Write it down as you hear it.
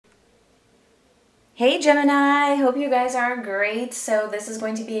Hey Gemini, hope you guys are great. So this is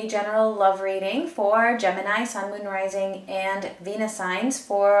going to be a general love reading for Gemini, Sun, Moon, Rising, and Venus signs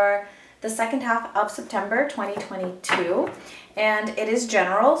for the second half of September 2022. And it is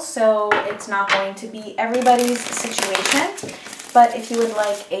general, so it's not going to be everybody's situation. But if you would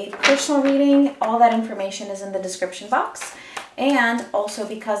like a personal reading, all that information is in the description box. And also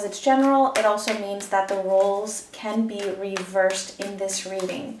because it's general, it also means that the roles can be reversed in this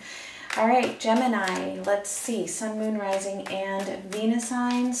reading. All right, Gemini, let's see, Sun, Moon, Rising, and Venus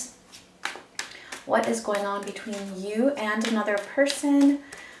signs. What is going on between you and another person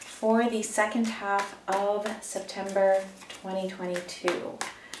for the second half of September 2022?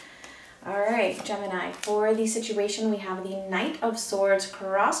 All right, Gemini, for the situation, we have the Knight of Swords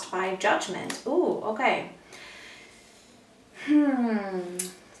crossed by Judgment. Ooh, okay.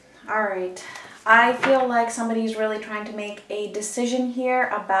 All right. I feel like somebody's really trying to make a decision here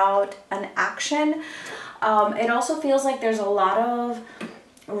about an action. It also feels like there's a lot of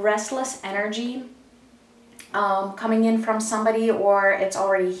restless energy coming in from somebody, or it's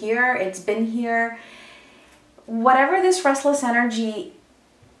already here, it's been here. Whatever this restless energy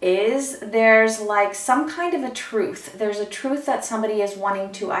is, there's like some kind of a truth. There's a truth that somebody is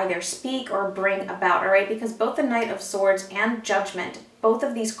wanting to either speak or bring about, all right? Because both the Knight of Swords and Judgment, both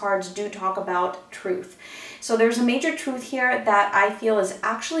of these cards do talk about truth. So there's a major truth here that I feel is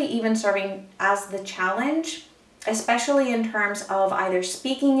actually even serving as the challenge, especially in terms of either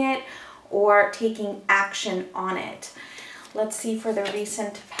speaking it or taking action on it. Let's see, for the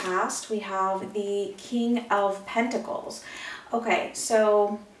recent past, we have the King of Pentacles. Okay,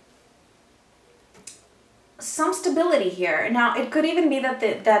 so some stability here. Now, it could even be that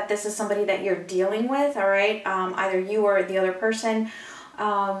this is somebody that you're dealing with, all right? Either you or the other person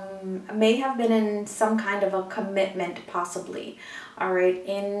may have been in some kind of a commitment, possibly, all right,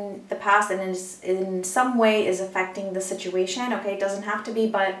 in the past, and is in some way is affecting the situation. Okay, it doesn't have to be,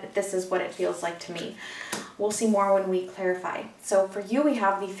 but this is what it feels like to me. We'll see more when we clarify. So for you, we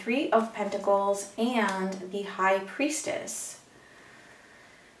have the Three of Pentacles and the High Priestess.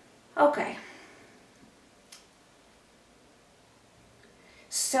 Okay.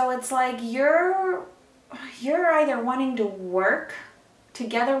 So it's like you're either wanting to work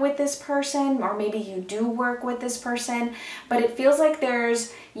together with this person, or maybe you do work with this person, but it feels like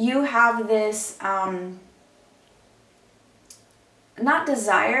you have this, not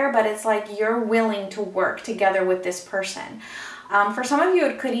desire, but it's like you're willing to work together with this person. For some of you,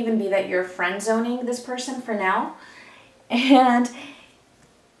 it could even be that you're friend zoning this person for now. And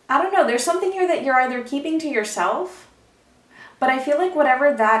I don't know, there's something here that you're either keeping to yourself, but I feel like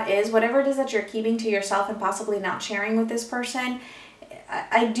whatever that is, whatever it is that you're keeping to yourself and possibly not sharing with this person,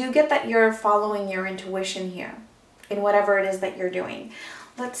 I do get that you're following your intuition here in whatever it is that you're doing.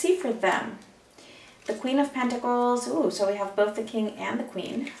 Let's see for them. The Queen of Pentacles. Ooh, so we have both the King and the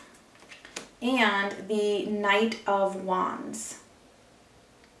Queen. And the Knight of Wands.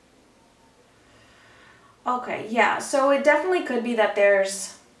 Okay, yeah, so it definitely could be that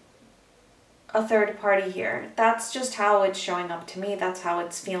there's a third party here. That's just how it's showing up to me. That's how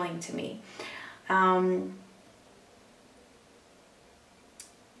it's feeling to me.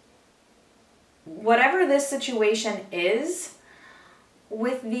 Whatever this situation is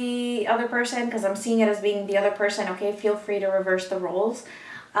with the other person, because I'm seeing it as being the other person, okay, feel free to reverse the roles.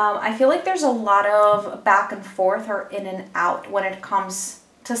 I feel like there's a lot of back and forth or in and out when it comes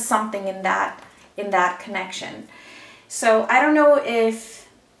to something in that connection. So I don't know if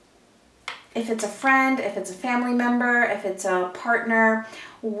it's a friend, if it's a family member, if it's a partner,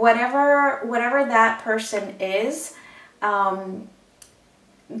 whatever that person is,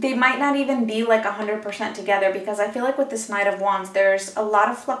 they might not even be like 100% together, because I feel like with this Knight of Wands, there's a lot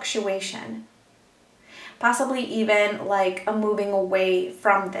of fluctuation. Possibly even like a moving away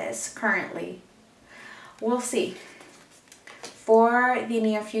from this currently. We'll see. For the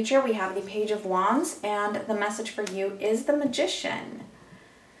near future, we have the Page of Wands, and the message for you is the Magician.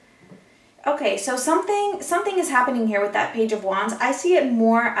 Okay, so something is happening here with that Page of Wands. I see it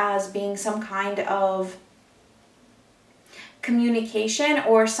more as being some kind of communication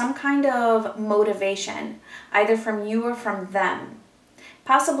or some kind of motivation, either from you or from them,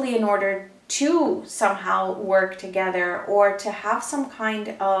 possibly in order to somehow work together or to have some kind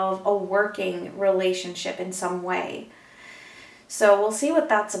of a working relationship in some way. So we'll see what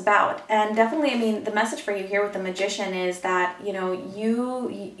that's about. And definitely, I mean, the message for you here with the Magician is that, you know,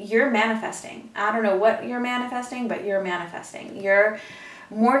 you're manifesting. I don't know what you're manifesting, but you're manifesting. You're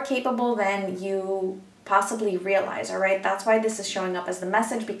more capable than you possibly realize, all right? That's why this is showing up as the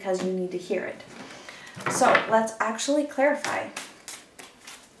message, because you need to hear it. So let's actually clarify.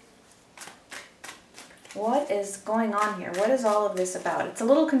 What is going on here? What is all of this about? It's a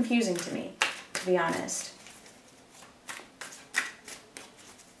little confusing to me, to be honest.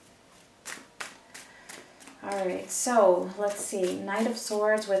 All right, so let's see. Knight of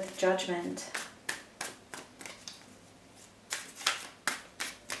Swords with Judgment.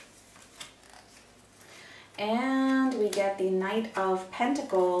 And we get the Knight of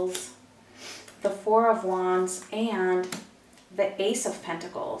Pentacles, the Four of Wands, and the Ace of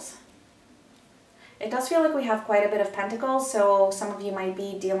Pentacles. It does feel like we have quite a bit of pentacles, so some of you might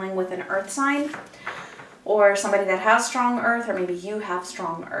be dealing with an earth sign or somebody that has strong earth, or maybe you have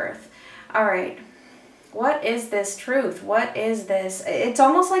strong earth. All right. What is this truth? What is this? It's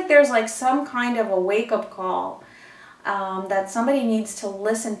almost like there's like some kind of a wake-up call that somebody needs to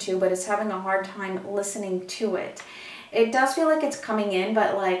listen to, but is having a hard time listening to it. It does feel like it's coming in,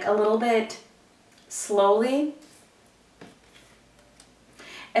 but like a little bit slowly,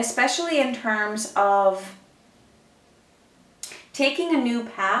 especially in terms of taking a new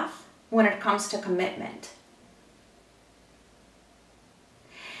path when it comes to commitment.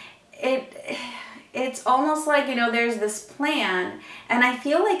 It's almost like, you know, there's this plan, and I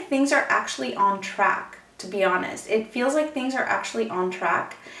feel like things are actually on track, to be honest. It feels like things are actually on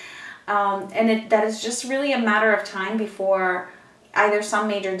track. That is just really a matter of time before either some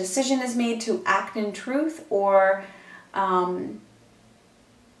major decision is made to act in truth, or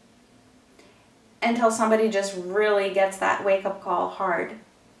until somebody just really gets that wake-up call hard.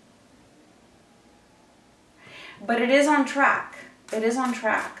 But it is on track. It is on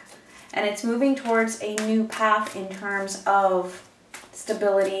track. And it's moving towards a new path in terms of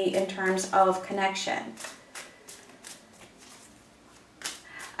stability, in terms of connection.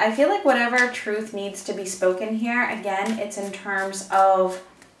 I feel like whatever truth needs to be spoken here, again, it's in terms of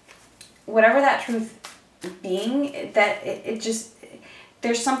whatever that truth being, that it just,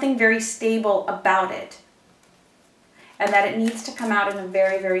 there's something very stable about it. And that it needs to come out in a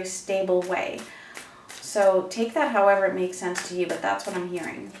very, very stable way. So take that however it makes sense to you, but that's what I'm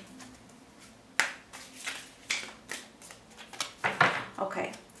hearing.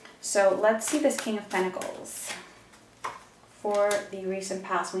 Okay, so let's see this King of Pentacles for the recent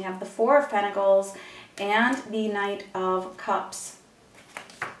past. We have the Four of Pentacles and the Knight of Cups.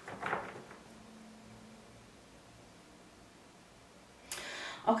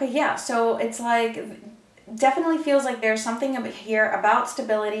 Okay, yeah, so it's like, definitely feels like there's something here about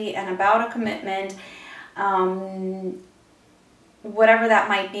stability and about a commitment. Whatever that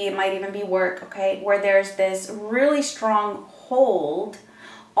might be, it might even be work, okay, where there's this really strong hold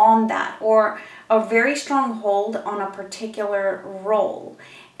on that, or a very strong hold on a particular role,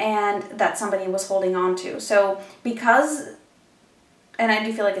 and that somebody was holding on to. So because, and I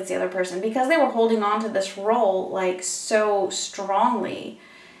do feel like it's the other person, because they were holding on to this role like so strongly,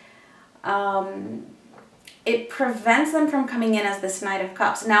 it prevents them from coming in as this Knight of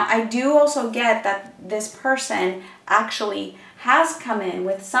Cups. Now, I do also get that this person actually has come in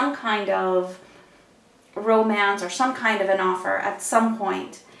with some kind of romance or some kind of an offer at some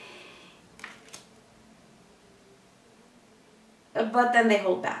point. But then they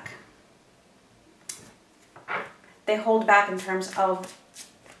hold back. They hold back in terms of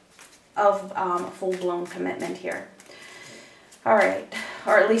full-blown commitment here. All right,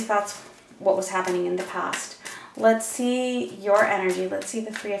 or at least that's what was happening in the past. Let's see your energy. Let's see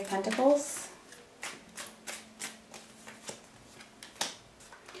the Three of Pentacles,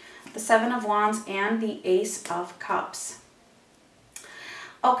 the Seven of Wands, and the Ace of Cups.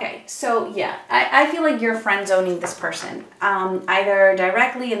 Okay, so yeah, I feel like you're friend-zoning this person, either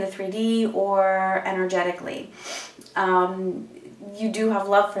directly in the 3D or energetically. You do have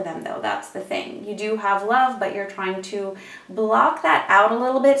love for them, though. That's the thing. You do have love, but you're trying to block that out a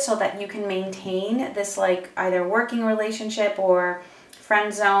little bit so that you can maintain this, like, either working relationship or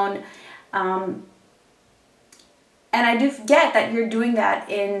friend zone. And I do get that you're doing that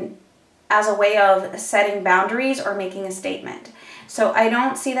as a way of setting boundaries or making a statement. So I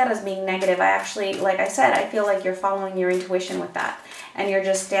don't see that as being negative. I actually, like I said, I feel like you're following your intuition with that. And you're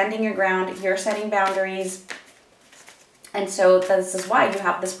just standing your ground. You're setting boundaries. And so this is why you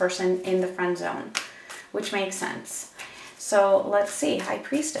have this person in the friend zone, which makes sense. So let's see, High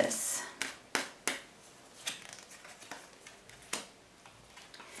Priestess.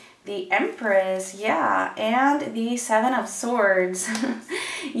 The Empress, yeah, and the Seven of Swords.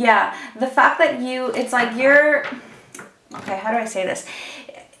 Yeah, the fact that it's like you're, okay, how do I say this?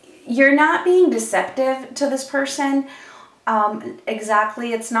 You're not being deceptive to this person.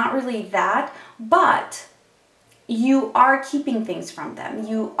 Exactly, it's not really that, but you are keeping things from them.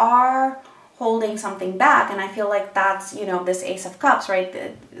 You are holding something back. And I feel like that's, you know, this Ace of Cups, right?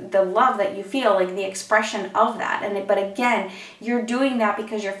 The love that you feel, like the expression of that. But again, you're doing that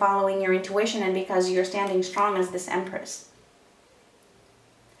because you're following your intuition and because you're standing strong as this Empress.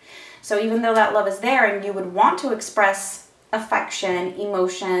 So even though that love is there and you would want to express affection,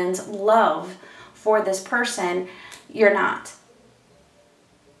 emotions, love for this person, you're not.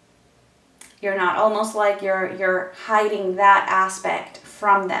 You're not. Almost like you're hiding that aspect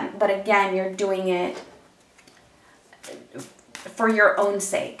from them. But again, you're doing it for your own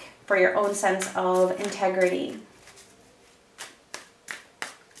sake, for your own sense of integrity.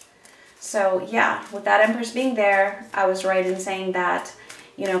 So yeah, with that Empress being there, I was right in saying that,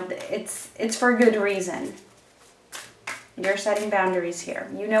 you know, it's for good reason. You're setting boundaries here.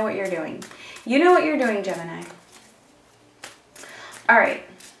 You know what you're doing. You know what you're doing, Gemini. All right.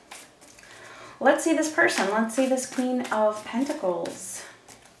 Let's see this person. Let's see this Queen of Pentacles.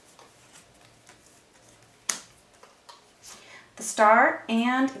 The Star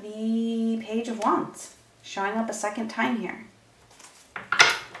and the Page of Wands. Showing up a second time here.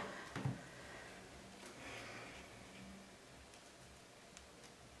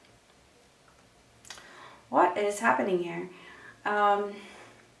 What is happening here?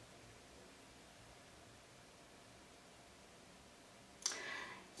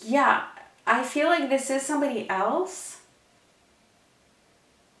 Yeah, I feel like this is somebody else.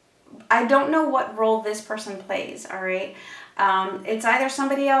 I don't know what role this person plays, all right? It's either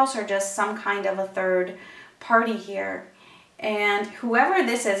somebody else or just some kind of a third party here. And whoever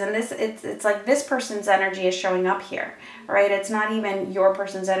this is, and it's like this person's energy is showing up here, right? It's not even your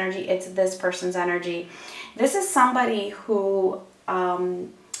person's energy, it's this person's energy. This is somebody who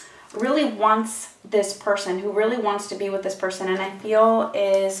really wants this person, who really wants to be with this person, and I feel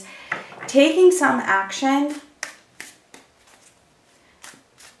is taking some action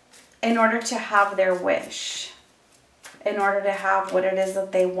in order to have their wish, in order to have what it is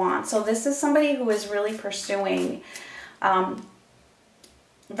that they want. So this is somebody who is really pursuing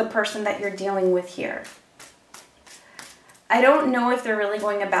the person that you're dealing with here. I don't know if they're really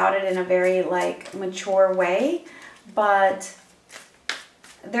going about it in a very like mature way, but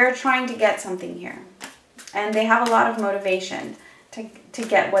they're trying to get something here. And they have a lot of motivation to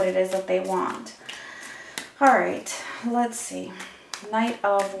get what it is that they want. All right, let's see. Knight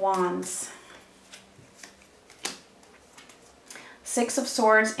of Wands. Six of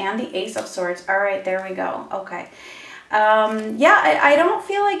Swords and the Ace of Swords. All right, there we go. Okay. Yeah, I don't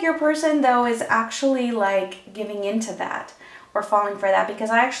feel like your person, though, is actually, like, giving into that or falling for that, because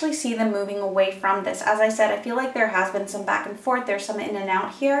I actually see them moving away from this. As I said, I feel like there has been some back and forth. There's some in and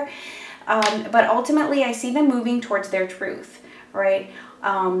out here. But ultimately, I see them moving towards their truth, right?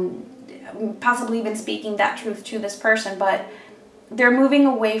 Possibly even speaking that truth to this person, but they're moving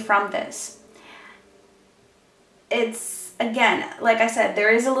away from this. It's, again, like I said,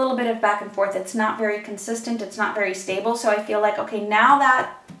 there is a little bit of back and forth. It's not very consistent. It's not very stable. So I feel like, okay, now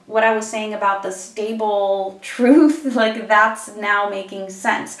that what I was saying about the stable truth, like that's now making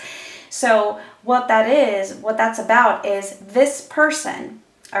sense. So what that is, what that's about is this person,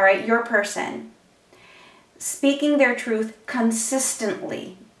 all right, your person, speaking their truth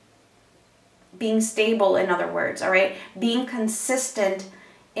consistently, being stable, in other words, all right, being consistent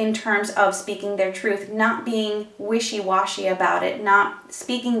in terms of speaking their truth, not being wishy-washy about it, not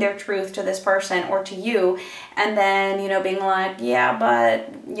speaking their truth to this person or to you, and then, you know, being like, yeah, but,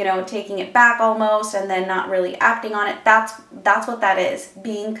 you know, taking it back almost, and then not really acting on it. That's what that is,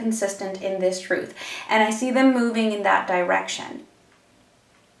 being consistent in this truth. And I see them moving in that direction.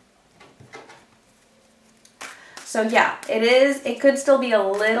 So yeah, it could still be a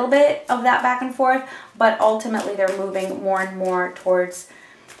little bit of that back and forth, but ultimately they're moving more and more towards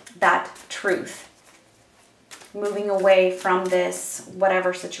that truth, moving away from this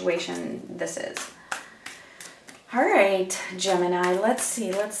whatever situation this is. All right, Gemini, let's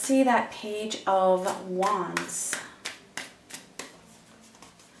see that Page of Wands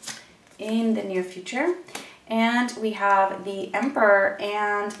in the near future. And we have the Emperor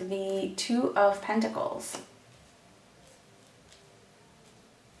and the Two of Pentacles.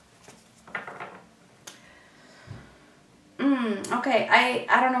 Okay,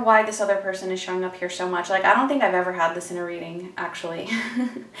 I don't know why this other person is showing up here so much. Like, I don't think I've ever had this in a reading, actually.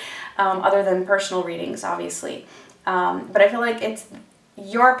 Other than personal readings, obviously. But I feel like it's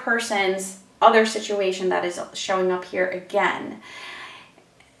your person's other situation that is showing up here again.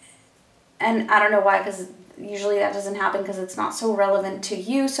 And I don't know why, because usually that doesn't happen because it's not so relevant to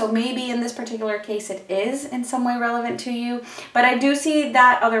you. So maybe in this particular case it is in some way relevant to you. But I do see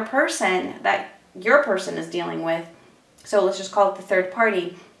that other person that your person is dealing with, so let's just call it the third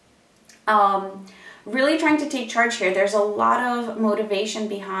party, Really trying to take charge here. There's a lot of motivation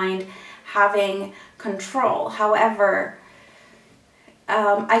behind having control. However,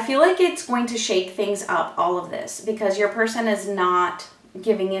 I feel like it's going to shake things up, all of this, because your person is not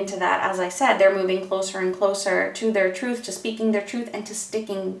giving into that. As I said, they're moving closer and closer to their truth, to speaking their truth, and to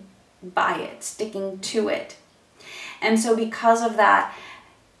sticking by it, sticking to it. And so because of that,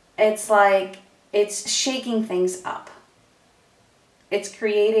 it's like it's shaking things up. It's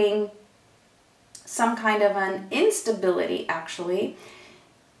creating some kind of an instability, actually,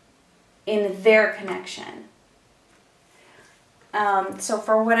 in their connection. So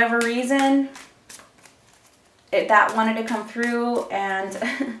for whatever reason, that wanted to come through, and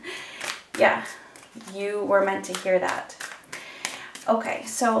yeah, you were meant to hear that. Okay,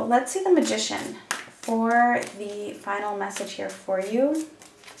 so let's see the Magician for the final message here for you.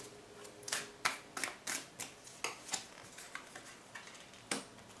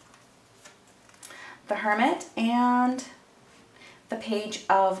 The Hermit and the Page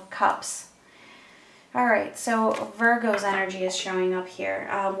of Cups. All right, so Virgo's energy is showing up here.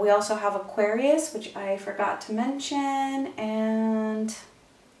 We also have Aquarius, which I forgot to mention, and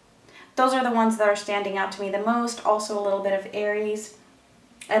those are the ones that are standing out to me the most. Also a little bit of Aries,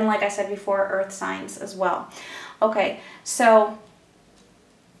 and like I said before, Earth signs as well. Okay, so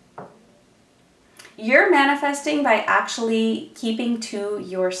you're manifesting by actually keeping to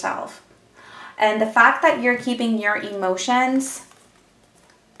yourself. And the fact that you're keeping your emotions,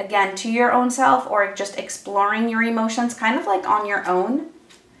 again, to your own self, or just exploring your emotions kind of like on your own,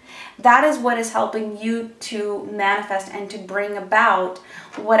 that is what is helping you to manifest and to bring about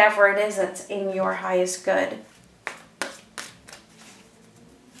whatever it is that's in your highest good.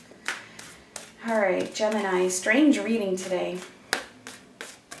 All right, Gemini, strange reading today.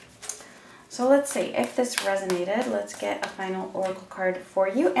 So let's see if this resonated. Let's get a final oracle card for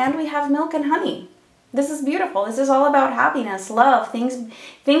you. And we have Milk and Honey. This is beautiful. This is all about happiness, love, things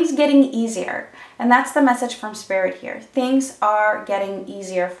getting easier. And that's the message from Spirit here. Things are getting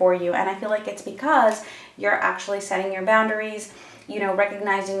easier for you. And I feel like it's because you're actually setting your boundaries, you know,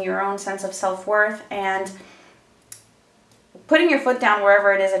 recognizing your own sense of self-worth and putting your foot down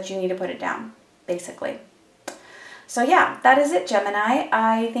wherever it is that you need to put it down, basically. So yeah, that is it, Gemini.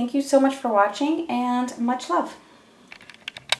 I thank you so much for watching, and much love.